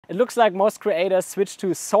It looks like most creators switched to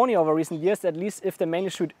Sony over recent years, at least if they mainly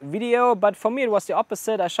shoot video, but for me it was the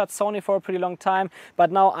opposite. I shot Sony for a pretty long time,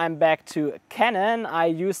 but now I'm back to Canon. I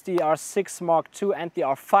used the R6 Mark II and the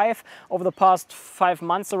R5 over the past 5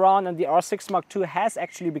 months around, and the R6 Mark II has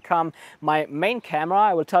actually become my main camera.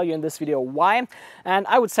 I will tell you in this video why. And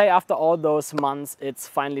I would say after all those months, it's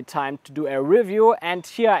finally time to do a review. And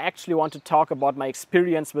here I actually want to talk about my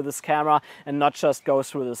experience with this camera and not just go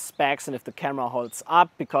through the specs and if the camera holds up,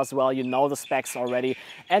 because, well, you know the specs already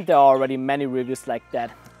and there are already many reviews like that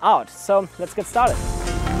out. So let's get started.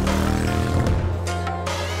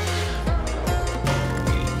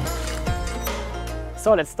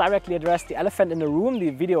 So let's directly address the elephant in the room, the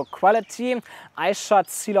video quality. I shot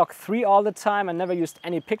C-Log 3 all the time. I never used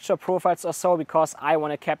any picture profiles or so because I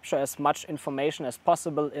want to capture as much information as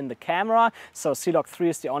possible in the camera. So C-Log 3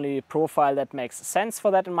 is the only profile that makes sense for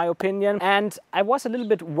that in my opinion. And I was a little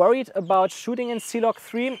bit worried about shooting in C-Log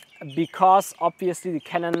 3 because obviously the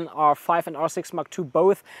Canon R5 and R6 Mark II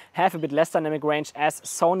both have a bit less dynamic range as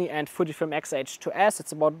Sony and Fujifilm X-H2S.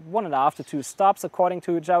 It's about 1.5 to 2 stops according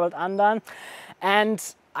to Gerald Andan. And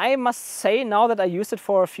I must say, now that I used it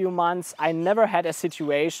for a few months, I never had a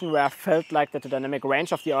situation where I felt like that the dynamic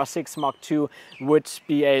range of the R6 Mark II would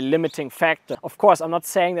be a limiting factor. Of course, I'm not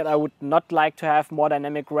saying that I would not like to have more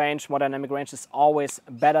dynamic range. More dynamic range is always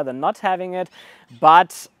better than not having it,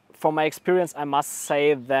 but from my experience, I must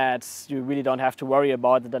say that you really don't have to worry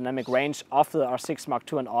about the dynamic range of the R6 Mark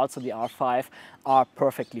II, and also the R5 are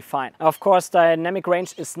perfectly fine. Of course, dynamic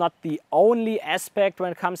range is not the only aspect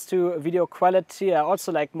when it comes to video quality. I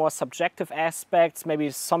also like more subjective aspects.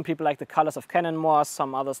 Maybe some people like the colors of Canon more,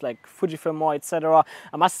 some others like Fujifilm more, etc.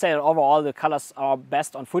 I must say that overall the colors are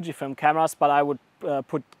best on Fujifilm cameras, but I would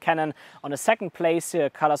put Canon on a second place here.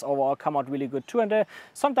 Colors overall come out really good too, and they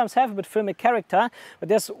sometimes have a bit filmic character. But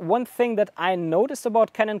there's one thing that I noticed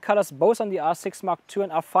about Canon colors, both on the R6 Mark II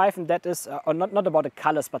and R5, and that is, or not about the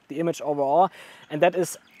colors, but the image overall, and that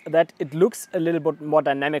is that it looks a little bit more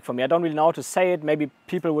dynamic for me. I don't really know how to say it. Maybe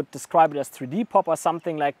people would describe it as 3D pop or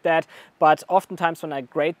something like that. But oftentimes when I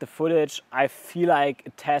grade the footage, I feel like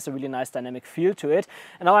it has a really nice dynamic feel to it.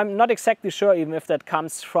 And now I'm not exactly sure even if that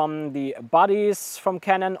comes from the bodies from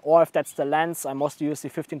Canon or if that's the lens. I mostly use the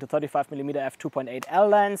 15 to 35mm f2.8L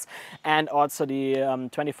lens and also the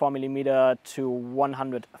 24mm to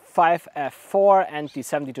 105 f4 and the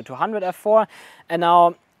 70 to 200 f4. And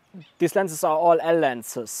now these lenses are all L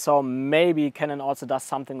lenses, so maybe Canon also does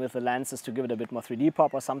something with the lenses to give it a bit more 3D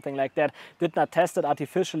pop or something like that. Did not test it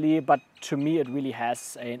artificially, but to me it really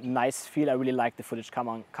has a nice feel. I really like the footage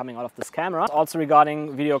coming out of this camera. Also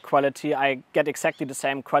regarding video quality, I get exactly the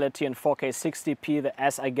same quality in 4K 60p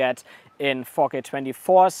as I get in 4K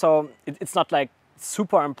 24, so it's not like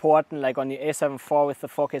super important like on the A7 IV with the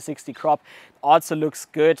 4K 60 crop. Also looks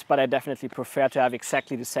good, but I definitely prefer to have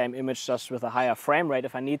exactly the same image just with a higher frame rate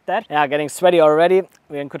if I need that. Yeah, getting sweaty already.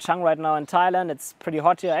 We're in Koh Chang right now in Thailand. It's pretty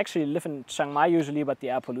hot here. I actually live in Chiang Mai usually, but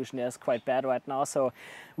the air pollution there is quite bad right now. So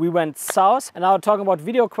we went south. And now talking about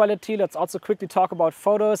video quality, let's also quickly talk about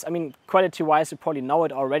photos. I mean, quality-wise, you probably know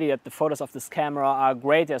it already that the photos of this camera are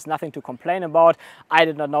great. There's nothing to complain about. I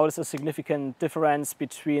did not notice a significant difference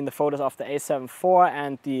between the photos of the A7 IV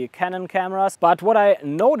and the Canon cameras. But what I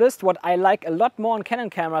noticed, what I like a lot more on Canon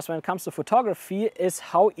cameras when it comes to photography, is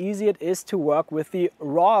how easy it is to work with the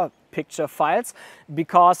RAW picture files,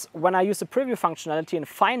 because when I use the preview functionality in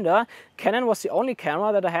Finder, Canon was the only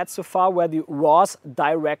camera that I had so far where the RAWs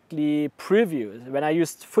directly preview. When I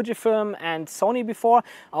used Fujifilm and Sony before,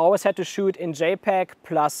 I always had to shoot in JPEG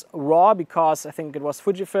plus RAW, because I think it was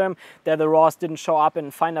Fujifilm that the RAWs didn't show up in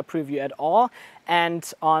Finder preview at all. And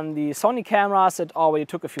on the Sony cameras, it already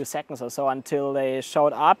took a few seconds or so until they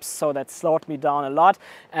showed up, so that slowed me down a lot,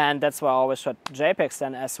 and that's why I always shot JPEGs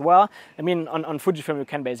then as well. I mean, on Fujifilm you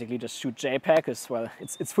can basically just shoot JPEG as well.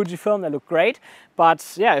 It's Fujifilm, they look great,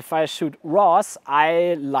 but yeah, if I shoot RAWs,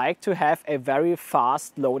 I like to have a very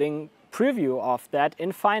fast loading preview of that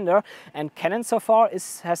in Finder, and Canon so far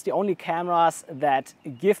has the only cameras that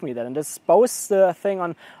give me that, and this is both the thing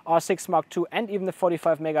on R6 Mark II and even the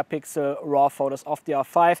 45 megapixel RAW photos of the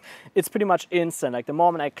R5. It's pretty much instant. Like the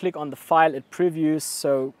moment I click on the file, it previews,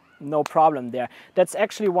 so no problem there. That's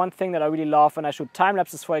actually one thing that I really love when I shoot time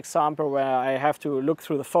lapses, for example, where I have to look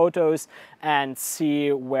through the photos and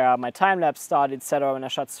see where my time lapse started, etc. when I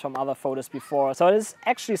shot some other photos before. So it is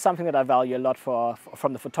actually something that I value a lot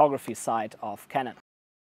from the photography side of Canon.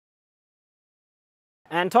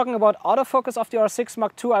 And talking about autofocus of the R6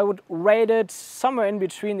 Mark II, I would rate it somewhere in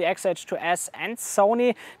between the XH2S and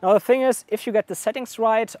Sony. Now the thing is, if you get the settings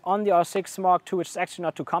right on the R6 Mark II, which is actually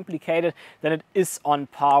not too complicated, then it is on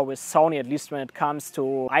par with Sony, at least when it comes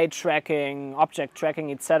to eye tracking, object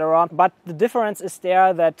tracking, etc. But the difference is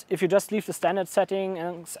there that if you just leave the standard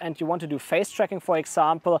settings and you want to do face tracking, for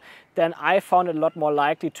example, then I found it a lot more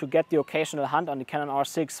likely to get the occasional hunt on the Canon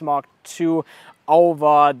R6 Mark II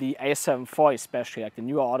over the A7 IV, especially like the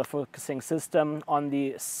newer autofocusing system on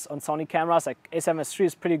Sony cameras. Like A7S III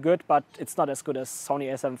is pretty good, but it's not as good as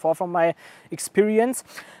Sony A7 IV from my experience.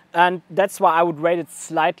 And that's why I would rate it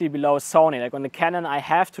slightly below Sony. Like on the Canon, I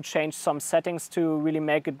have to change some settings to really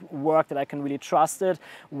make it work, that I can really trust it.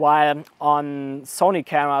 While on Sony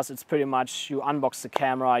cameras, it's pretty much you unbox the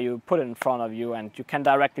camera, you put it in front of you, and you can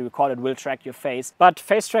directly record it, will track your face. But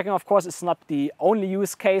face tracking, of course, is not the only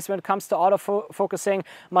use case when it comes to autofocusing. I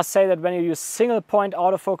must say that when you use single point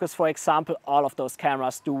autofocus, for example, all of those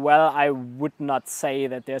cameras do well. I would not say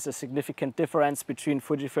that there's a significant difference between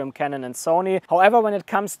Fujifilm, Canon and Sony. However, when it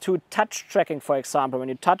comes to touch tracking, for example, when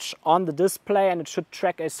you touch on the display and it should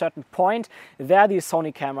track a certain point, there the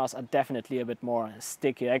Sony cameras are definitely a bit more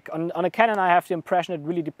sticky. Like on a Canon, I have the impression it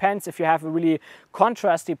really depends. If you have a really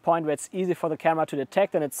contrasty point where it's easy for the camera to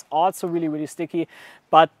detect, then it's also really sticky.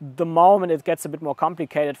 But the moment it gets a bit more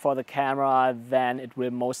complicated for the camera, then it will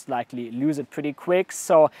most likely lose it pretty quick.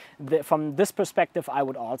 So from this perspective, I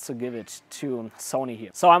would also give it to Sony here.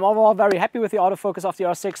 So I'm overall very happy with the autofocus of the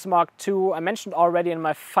R6 Mark II. I mentioned already in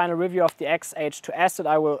my final review of the XH2S that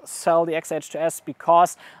I will sell the XH2S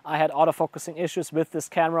because I had autofocusing issues with this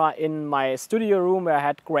camera in my studio room where I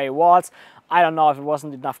had gray walls. I don't know if it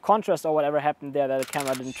wasn't enough contrast or whatever happened there, that the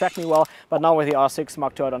camera didn't track me well. But now with the R6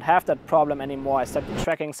 Mark II, I don't have that problem anymore. I set the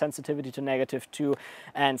tracking sensitivity to -2,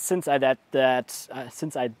 and since I did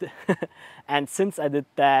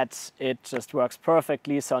that, it just works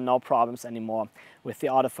perfectly. So no problems anymore with the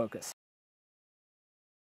autofocus.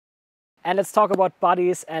 And let's talk about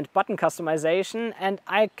bodies and button customization. And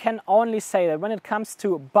I can only say that when it comes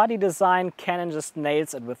to body design, Canon just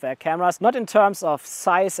nails it with their cameras. Not in terms of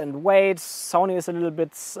size and weight. Sony is a little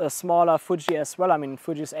bit smaller, Fuji as well. I mean,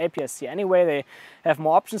 Fuji's APS-C anyway. They have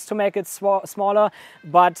more options to make it smaller.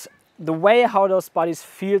 But the way how those bodies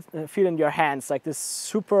feel in your hands, like this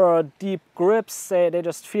super deep grips, they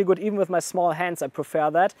just feel good. Even with my small hands, I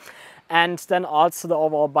prefer that. And then also the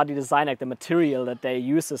overall body design, like the material that they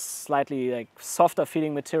use is slightly like softer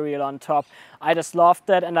feeling material on top. I just love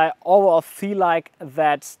that, and I overall feel like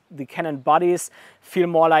that the Canon bodies feel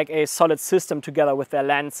more like a solid system together with their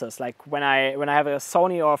lenses. Like when I have a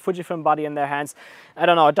Sony or a Fujifilm body in their hands, I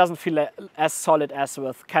don't know, it doesn't feel as solid as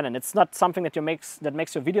with Canon. It's not something that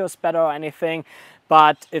makes your videos better or anything,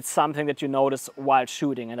 but it's something that you notice while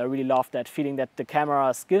shooting, and I really love that feeling that the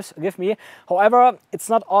cameras give me. However, it's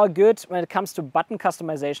not all good when it comes to button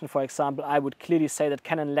customization. For example, I would clearly say that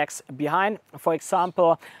Canon lags behind. For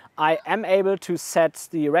example, I am able to set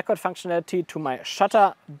the record functionality to my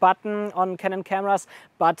shutter button on Canon cameras,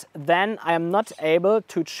 but then I am not able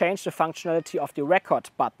to change the functionality of the record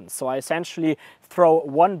button. So I essentially throw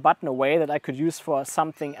one button away that I could use for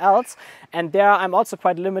something else. And there I'm also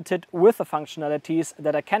quite limited with the functionalities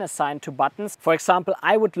that I can assign to buttons. For example,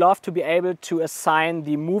 I would love to be able to assign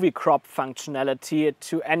the movie crop functionality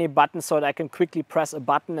to any button so that I can quickly press a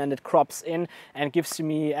button and it crops in and gives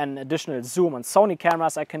me an additional zoom. On Sony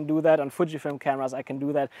cameras I can do that, on Fujifilm cameras I can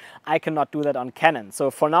do that. I cannot do that on Canon.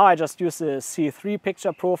 So for now I just use the C3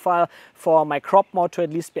 picture profile for my crop mode to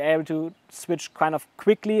at least be able to switch kind of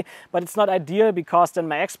quickly, but it's not ideal because then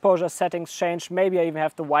my exposure settings change. Maybe I even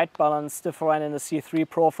have the white balance different in the C3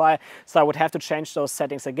 profile, so I would have to change those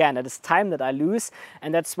settings again. That is time that I lose,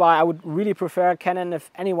 and that's why I would really prefer Canon. If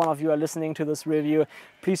any one of you are listening to this review,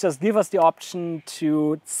 please just give us the option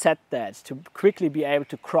to set that, to quickly be able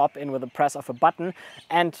to crop in with the press of a button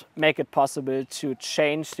and make it possible to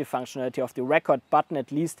change the functionality of the record button, at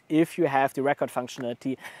least if you have the record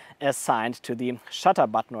functionality assigned to the shutter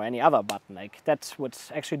button or any other button. Like that would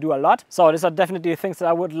actually do a lot. So these are definitely things that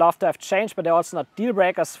I would love to have changed, but they're also not deal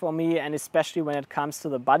breakers for me, and especially when it comes to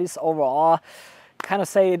the bodies overall, kind of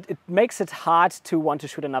say it makes it hard to want to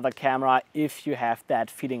shoot another camera if you have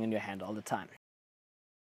that feeling in your hand all the time.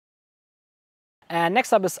 And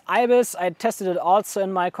next up is IBIS. I tested it also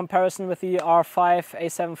in my comparison with the R5,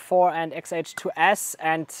 A7 IV and XH2S,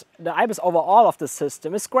 and the IBIS overall of the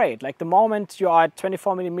system is great. Like the moment you are at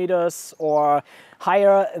 24 millimeters or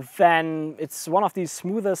higher, then it's one of the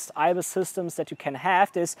smoothest IBIS systems that you can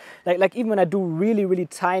have. There's like even when I do really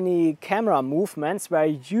tiny camera movements where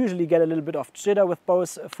I usually get a little bit of jitter with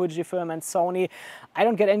both Fujifilm and Sony, I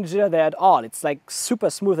don't get any jitter there at all. It's like super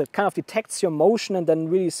smooth. It kind of detects your motion and then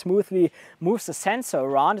really smoothly moves the sensor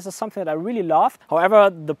around. This is something that I really love.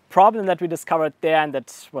 However, the problem that we discovered there, and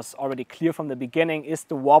that was already clear from the beginning, is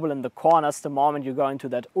the wobble in the corners the moment you go into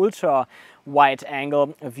that ultra wide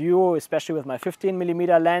angle view, especially with my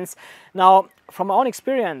 15mm lens. Now, from my own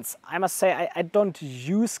experience, I must say I don't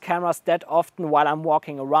use cameras that often while I'm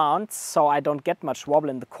walking around, so I don't get much wobble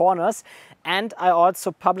in the corners. And I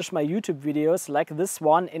also publish my YouTube videos like this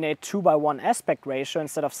one in a 2:1 aspect ratio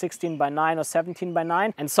instead of 16:9 or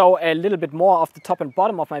 17:9. And so a little bit more of the top and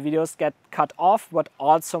bottom of my videos get cut off, what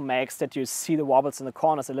also makes that you see the wobbles in the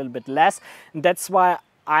corners a little bit less. And that's why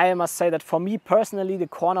I must say that for me personally, the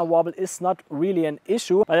corner wobble is not really an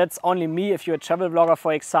issue, but that's only me. If you're a travel vlogger,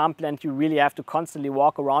 for example, and you really have to constantly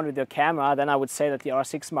walk around with your camera, then I would say that the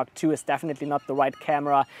R6 Mark II is definitely not the right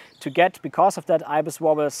camera to get because of that IBIS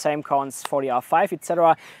wobble. Same counts for the R5,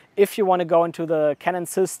 etc. If you want to go into the Canon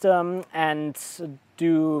system and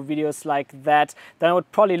do videos like that, then I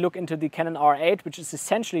would probably look into the Canon R8, which is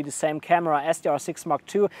essentially the same camera as the R6 Mark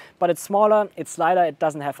II, but it's smaller, it's lighter, it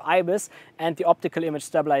doesn't have IBIS, and the optical image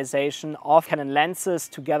stabilization of Canon lenses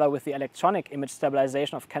together with the electronic image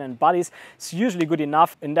stabilization of Canon bodies is usually good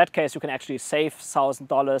enough. In that case, you can actually save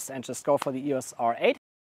 $1,000 and just go for the EOS R8.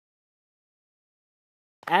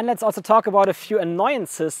 And let's also talk about a few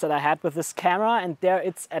annoyances that I had with this camera. And there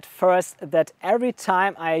it's at first that every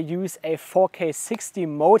time I use a 4K 60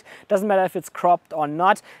 mode, doesn't matter if it's cropped or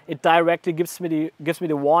not, it directly gives me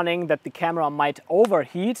the warning that the camera might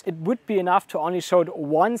overheat. It would be enough to only show it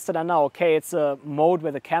once that I know, okay, it's a mode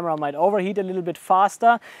where the camera might overheat a little bit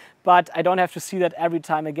faster, but I don't have to see that every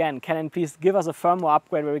time again. Canon, please give us a firmware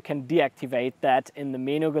upgrade where we can deactivate that in the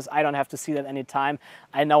menu, because I don't have to see that anytime.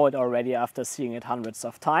 I know it already after seeing it hundreds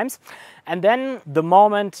of times. And then the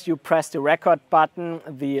moment you press the record button,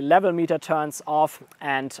 the level meter turns off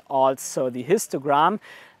and also the histogram.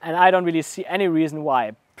 And I don't really see any reason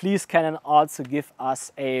why. Please, Canon, also give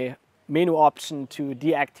us a menu option to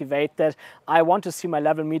deactivate that. I want to see my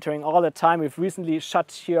level metering all the time. We've recently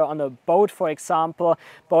shot here on a boat, for example.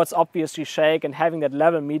 Boats obviously shake, and having that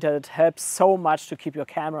level meter, it helps so much to keep your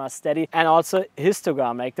camera steady. And also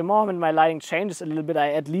histogram. Like the moment my lighting changes a little bit,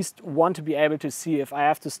 I at least want to be able to see if I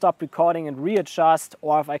have to stop recording and readjust,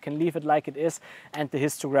 or if I can leave it like it is, and the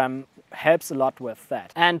histogram helps a lot with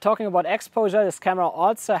that. And talking about exposure, this camera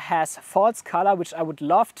also has false color, which I would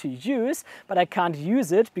love to use, but I can't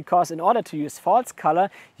use it because in order to use false color,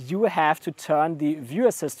 you have to turn the view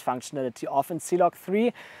assist functionality off in C-Log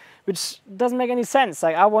 3, which doesn't make any sense.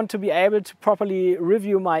 Like, I want to be able to properly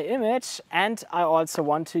review my image, and I also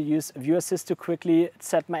want to use view assist to quickly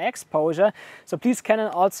set my exposure. So please,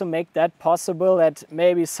 Canon, also make that possible, that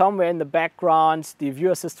maybe somewhere in the background the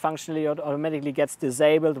view assist functionality automatically gets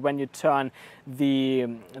disabled when you turn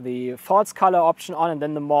the false color option on, and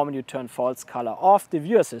then the moment you turn false color off, the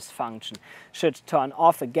view assist function should turn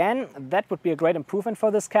off again. That would be a great improvement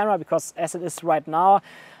for this camera, because as it is right now,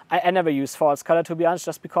 I never use false color, to be honest,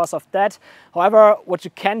 just because of that. However, what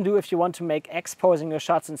you can do if you want to make exposing your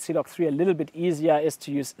shots in C-Log 3 a little bit easier is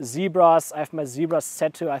to use zebras. I have my zebras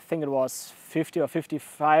set to, I think it was 50 or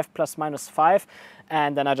 55 plus minus 5.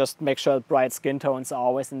 And then I just make sure bright skin tones are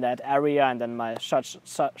always in that area, and then my shots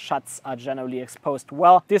are generally exposed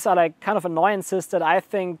well. These are like kind of annoyances that I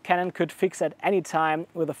think Canon could fix at any time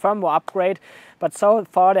with a firmware upgrade, but so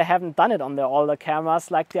far they haven't done it on their older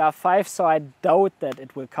cameras like the R5, so I doubt that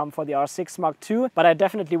it will come for the R6 Mark II. But I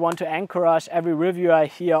definitely want to encourage every reviewer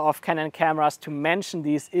here of Canon cameras to mention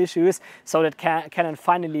these issues, so that Canon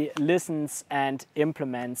finally listens and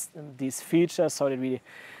implements these features, so that we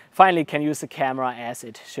finally can use the camera as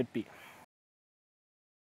it should be.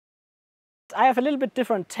 I have a little bit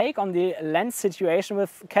different take on the lens situation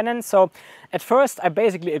with Canon. So at first I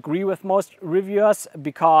basically agree with most reviewers,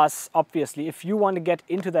 because obviously if you want to get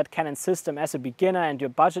into that Canon system as a beginner and your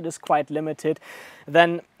budget is quite limited,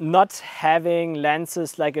 then not having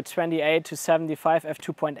lenses like a 28 to 75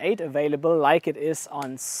 f2.8 available like it is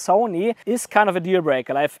on Sony is kind of a deal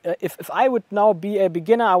breaker. If I would now be a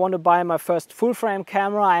beginner, I want to buy my first full frame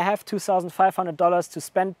camera, I have $2,500 to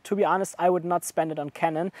spend. To be honest, I would not spend it on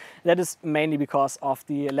Canon. That is mainly because of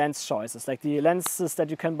the lens choices. Like the lenses that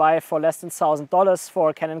you can buy for less than $1,000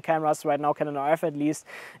 for Canon cameras right now, Canon RF at least,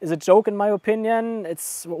 is a joke in my opinion.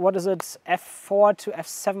 It's, what is it, f4 to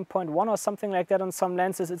f7.1 or something like that on some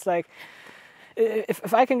lenses. It's like,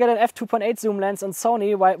 if I can get an f2.8 zoom lens on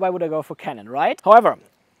Sony, why would I go for Canon, right? However,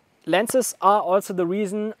 lenses are also the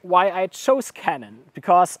reason why I chose Canon,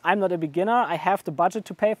 because I'm not a beginner, I have the budget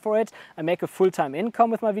to pay for it, I make a full-time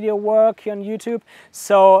income with my video work here on YouTube,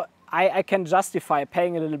 so I can justify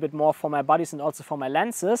paying a little bit more for my bodies and also for my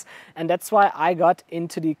lenses, and that's why I got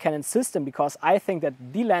into the Canon system, because I think that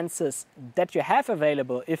the lenses that you have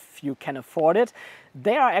available, if you can afford it,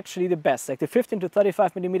 they are actually the best. Like the 15 to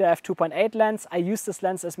 35mm f2.8 lens, I used this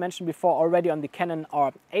lens as mentioned before already on the Canon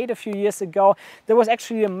R8 a few years ago. That was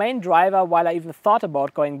actually the main driver while I even thought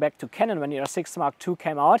about going back to Canon when the R6 Mark II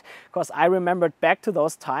came out, because I remembered back to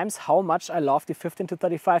those times how much I loved the 15 to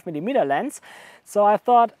 35mm lens. So I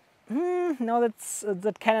thought, now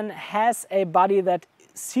that Canon has a body that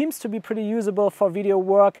seems to be pretty usable for video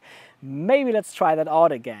work, maybe let's try that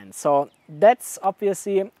out again. So that's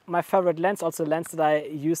obviously my favorite lens, also the lens that I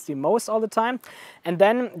use the most all the time. And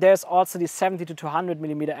then there's also the 70 to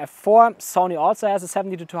 200mm f4. Sony also has a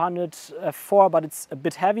 70 to 200 f4, but it's a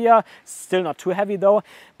bit heavier. Still not too heavy though,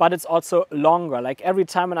 but it's also longer. Like every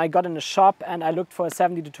time when I got in the shop and I looked for a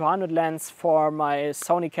 70 to 200 lens for my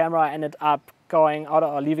Sony camera, I ended up going out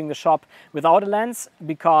or leaving the shop without a lens,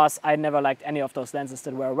 because I never liked any of those lenses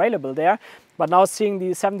that were available there. But now seeing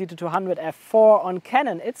the 70 to 200 f4 on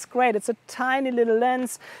Canon, it's great. It's a tiny little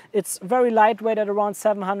lens. It's very lightweight at around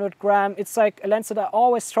 700 grams. It's like a lens that I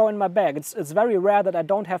always throw in my bag. It's very rare that I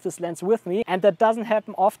don't have this lens with me, and that doesn't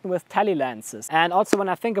happen often with tele lenses. And also when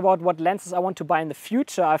I think about what lenses I want to buy in the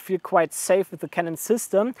future, I feel quite safe with the Canon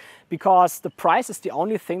system, because the price is the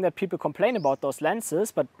only thing that people complain about those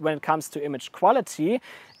lenses. But when it comes to image quality,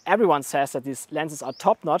 everyone says that these lenses are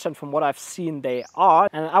top-notch, and from what I've seen they are.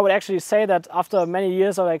 And I would actually say that after many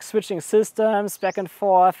years of like switching systems back and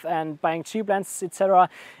forth and buying cheap lenses, etc.,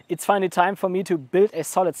 it's finally time for me to build a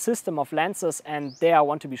solid system of lenses, and there I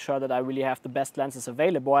want to be sure that I really have the best lenses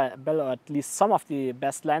available, or at least some of the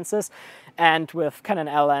best lenses. And with Canon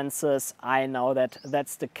L lenses, I know that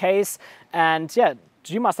that's the case. And yeah,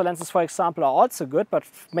 G-Master lenses, for example, are also good, but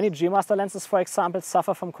many G-Master lenses, for example,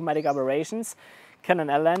 suffer from chromatic aberrations.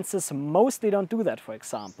 Canon L lenses mostly don't do that, for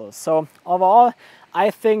example. So overall,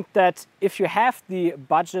 I think that if you have the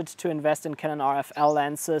budget to invest in Canon RFL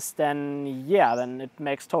lenses, then yeah, then it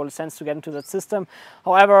makes total sense to get into that system.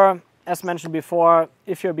 However, as mentioned before,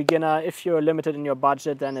 if you're a beginner, if you're limited in your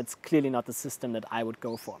budget, then it's clearly not the system that I would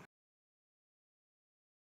go for.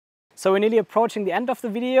 So we're nearly approaching the end of the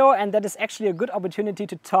video, and that is actually a good opportunity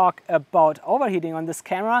to talk about overheating on this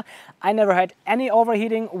camera. I never had any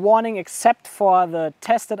overheating warning except for the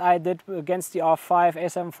test that I did against the R5,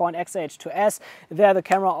 A7 IV and XH2S. There the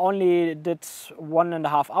camera only did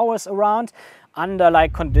 1.5 hours around, under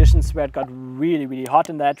like conditions where it got really hot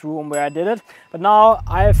in that room where I did it. But now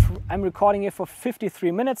I'm recording it for 53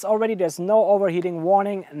 minutes already. There's no overheating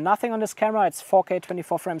warning, nothing on this camera. It's 4K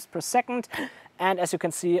 24 frames per second. And as you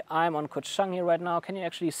can see, I'm on Koh Chang here right now. Can you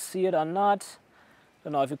actually see it or not? I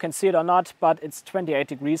don't know if you can see it or not, but it's 28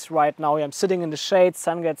 degrees right now. I'm sitting in the shade,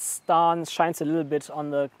 sun gets down, shines a little bit on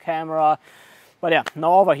the camera. But yeah,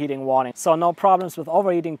 no overheating warning. So no problems with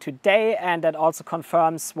overheating today, and that also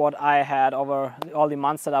confirms what I had over all the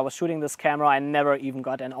months that I was shooting this camera. I never even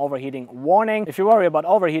got an overheating warning. If you worry about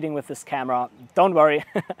overheating with this camera, don't worry,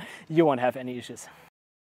 you won't have any issues.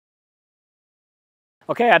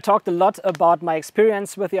 Okay, I talked a lot about my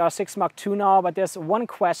experience with the R6 Mark II now, but there's one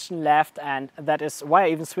question left, and that is why I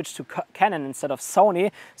even switched to Canon instead of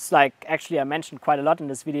Sony. It's like, actually I mentioned quite a lot in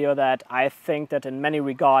this video that I think that in many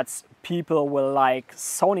regards people will like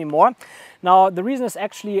Sony more. Now, the reason is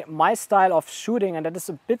actually my style of shooting, and that is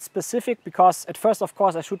a bit specific because at first, of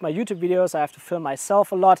course, I shoot my YouTube videos, I have to film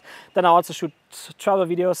myself a lot. Then I also shoot travel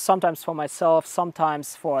videos, sometimes for myself,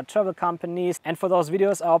 sometimes for travel companies. And for those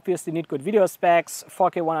videos, I obviously need good video specs,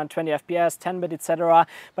 4K 120 FPS, 10-bit, etc.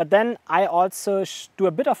 But then I also do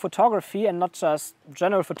a bit of photography, and not just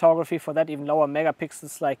general photography. For that, even lower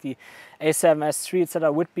megapixels like the A7S III,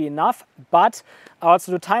 etc. would be enough. But I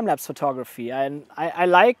also do time-lapse photography, and I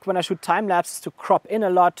like when I shoot time-lapses to crop in a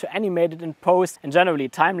lot, to animate it in post, and generally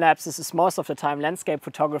time-lapses is most of the time landscape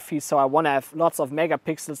photography, so I want to have lots of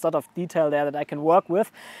megapixels, a lot of detail there that I can work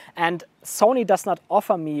with. And Sony does not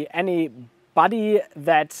offer me any body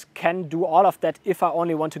that can do all of that if I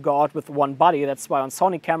only want to go out with one body. That's why on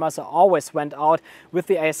Sony cameras I always went out with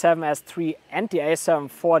the A7S III and the A7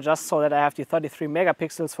 IV, just so that I have the 33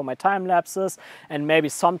 megapixels for my time lapses, and maybe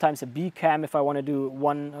sometimes a B cam if I want to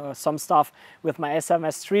do some stuff with my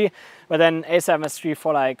A7S III, but then A7S III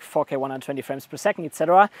for like 4K 120 frames per second,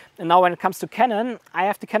 etc. And now when it comes to Canon, I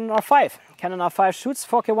have the Canon R5. Canon R5 shoots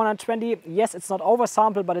 4K 120. Yes, it's not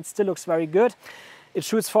oversampled, but it still looks very good. It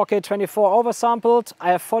shoots 4K 24 oversampled.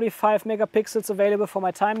 I have 45 megapixels available for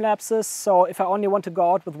my time lapses. So if I only want to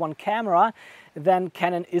go out with one camera, then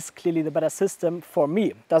Canon is clearly the better system for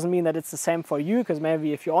me. Doesn't mean that it's the same for you, because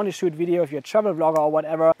maybe if you only shoot video, if you're a travel vlogger or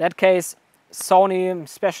whatever, in that case, Sony,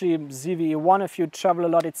 especially ZV-E1, if you travel a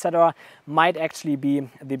lot, etc., might actually be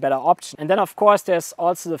the better option. And then, of course, there's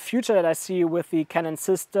also the future that I see with the Canon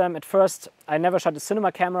system. At first, I never shot a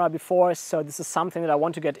cinema camera before, so this is something that I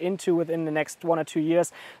want to get into within the next 1 or 2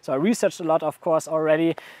 years. So I researched a lot, of course,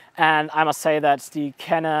 already. And I must say that the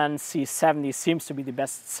Canon C70 seems to be the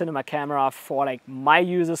best cinema camera for like my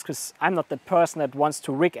users, because I'm not the person that wants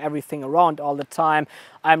to rig everything around all the time.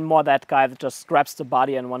 I'm more that guy that just grabs the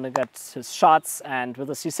body and wants to get his shots. And with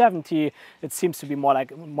the C70, it seems to be more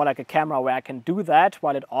like a camera where I can do that,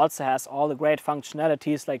 while it also has all the great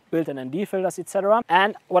functionalities like built-in ND filters, etc.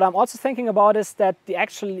 And what I'm also thinking about is that the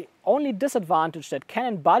actually only disadvantage that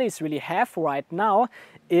Canon bodies really have right now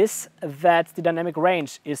is that the dynamic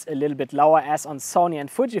range is a little bit lower as on Sony and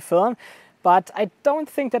Fujifilm. But I don't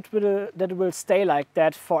think that it will stay like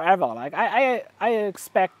that forever. Like I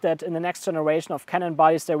expect that in the next generation of Canon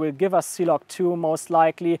bodies, they will give us C-Log 2 most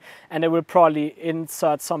likely, and they will probably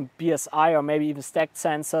insert some BSI or maybe even stacked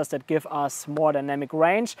sensors that give us more dynamic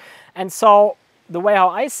range. And so the way how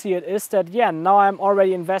I see it is that, yeah, now I'm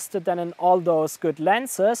already invested then in all those good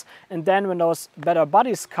lenses, and then when those better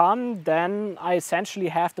bodies come, then I essentially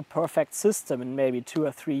have the perfect system in maybe 2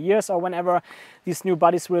 or 3 years or whenever these new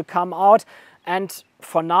bodies will come out. And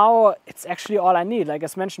for now, it's actually all I need. Like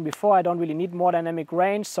as mentioned before, I don't really need more dynamic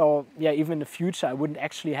range. So yeah, even in the future, I wouldn't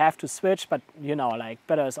actually have to switch, but you know, like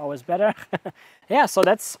better is always better. Yeah, so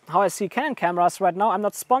that's how I see Canon cameras right now. I'm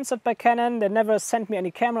not sponsored by Canon. They never sent me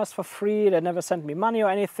any cameras for free. They never sent me money or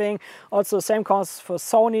anything. Also, same goes for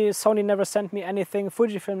Sony. Sony never sent me anything.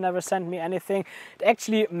 Fujifilm never sent me anything. It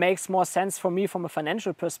actually makes more sense for me from a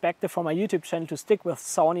financial perspective for my YouTube channel to stick with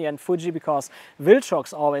Sony and Fuji, because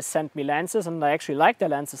Viltrox always sent me lenses, and I actually like their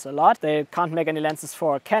lenses a lot. They can't make any lenses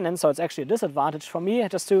for Canon, so it's actually a disadvantage for me.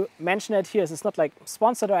 Just to mention it here, it's not like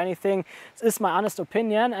sponsored or anything. This is my honest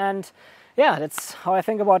opinion, and yeah, that's how I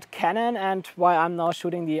think about Canon and why I'm now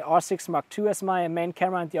shooting the R6 Mark II as my main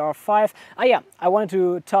camera and the R5. Yeah, I wanted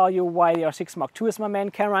to tell you why the R6 Mark II is my main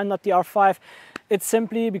camera and not the R5. It's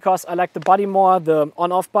simply because I like the body more. The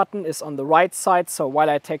on-off button is on the right side, so while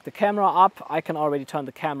I take the camera up, I can already turn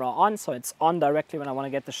the camera on, so it's on directly when I want to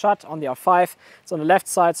get the shot. On the R5, it's on the left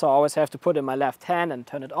side, so I always have to put it in my left hand and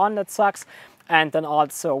turn it on. That sucks. And then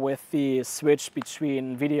also with the switch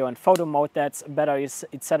between video and photo mode, that's better,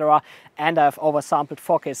 etc. And I've oversampled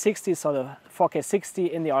 4K 60, so the 4K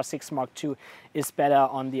 60 in the R6 Mark II is better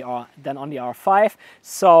on the than on the R5.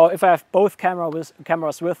 So if I have both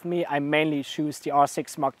cameras with me, I mainly choose the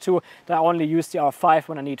R6 Mark II. Then I only use the R5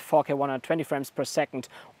 when I need 4K 120 frames per second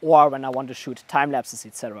or when I want to shoot time lapses,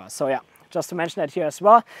 etc. So yeah, just to mention that here as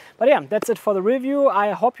well. But yeah, that's it for the review.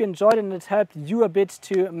 I hope you enjoyed it and it helped you a bit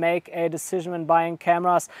to make a decision when buying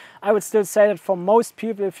cameras. I would still say that for most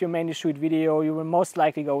people, if you mainly shoot video, you will most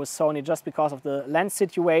likely go with Sony just because of the lens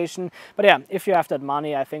situation. But yeah, if you have that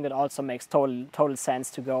money, I think it also makes total sense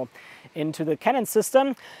to go into the Canon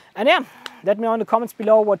system. And yeah, let me know in the comments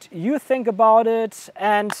below what you think about it.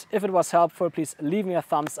 And if it was helpful, please leave me a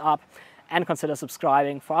thumbs up and consider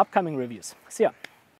subscribing for upcoming reviews. See ya.